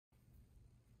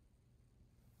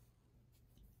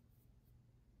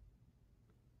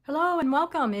Hello and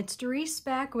welcome. It's Doris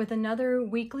back with another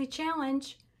weekly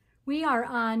challenge. We are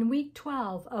on week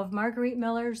 12 of Margarete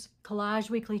Miller's Collage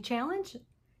Weekly Challenge.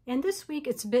 And this week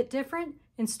it's a bit different.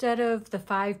 Instead of the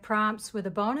 5 prompts with a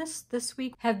bonus, this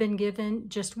week have been given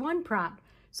just 1 prompt.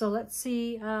 So let's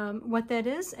see what that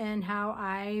is and how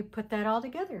I put that all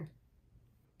together.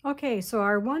 Okay, so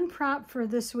our 1 prompt for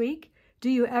this week: do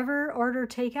you ever order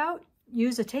takeout?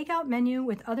 Use a takeout menu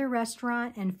with other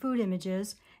restaurant and food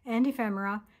images and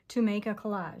ephemera to make a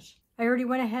collage. I already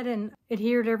went ahead and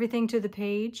adhered everything to the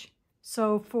page.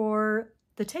 So for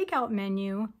the takeout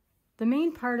menu, the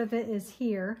main part of it is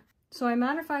here. So I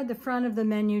modified the front of the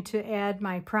menu to add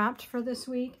my prompt for this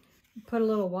week, put a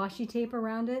little washi tape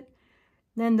around it.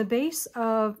 Then the base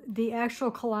of the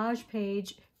actual collage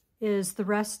page is the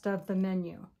rest of the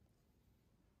menu.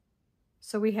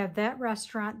 So we have that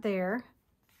restaurant there.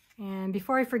 And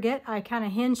before I forget, I kind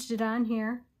of hinged it on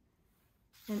here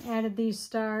and added these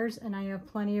stars, and I have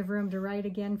plenty of room to write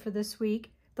again for this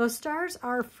week. Those stars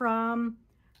are from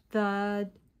the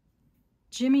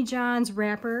Jimmy John's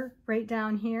wrapper right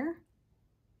down here.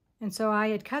 And so I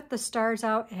had cut the stars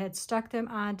out, had stuck them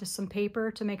onto some paper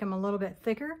to make them a little bit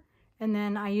thicker. And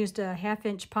then I used a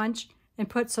 1/2-inch punch and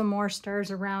put some more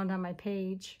stars around on my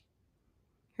page.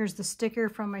 Here's the sticker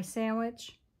from my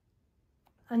sandwich.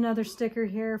 Another sticker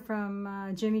here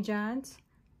from Jimmy John's.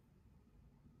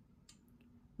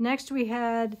 Next we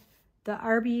had the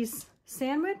Arby's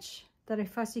sandwich that I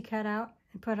fussy cut out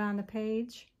and put on the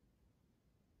page.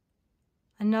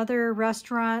 Another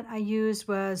restaurant I used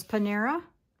was Panera.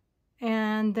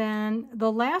 And then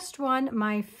the last one,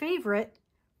 my favorite,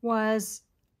 was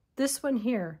this one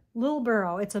here, Little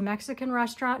Burro. It's a Mexican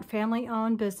restaurant,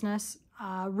 family-owned business,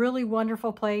 really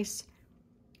wonderful place.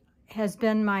 Has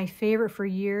been my favorite for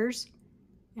years.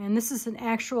 And this is an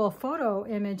actual photo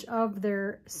image of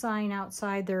their sign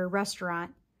outside their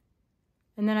restaurant.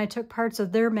 And then I took parts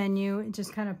of their menu and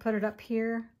just kind of put it up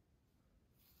here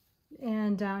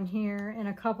and down here and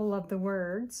a couple of the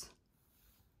words.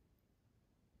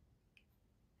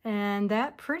 And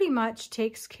that pretty much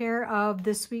takes care of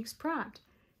this week's prompt.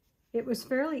 It was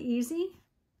fairly easy.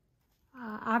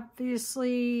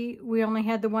 Obviously, we only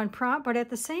had the 1 prompt, but at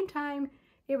the same time,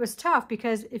 it was tough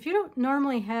because if you don't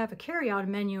normally have a carry-out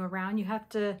menu around, you have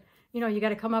to, you got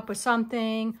to come up with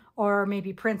something or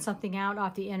maybe print something out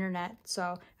off the internet.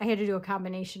 So I had to do a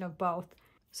combination of both.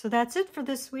 So that's it for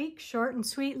this week. Short and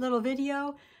sweet little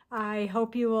video. I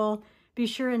hope you will be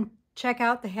sure and check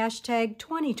out the hashtag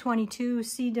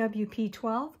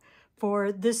 2022CWP12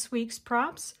 for this week's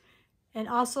prompts. And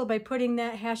also by putting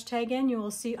that hashtag in, you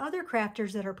will see other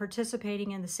crafters that are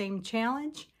participating in the same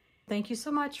challenge. Thank you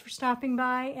so much for stopping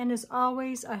by, and as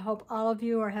always, I hope all of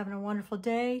you are having a wonderful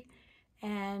day,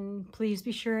 and please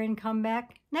be sure and come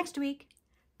back next week.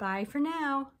 Bye for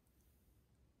now.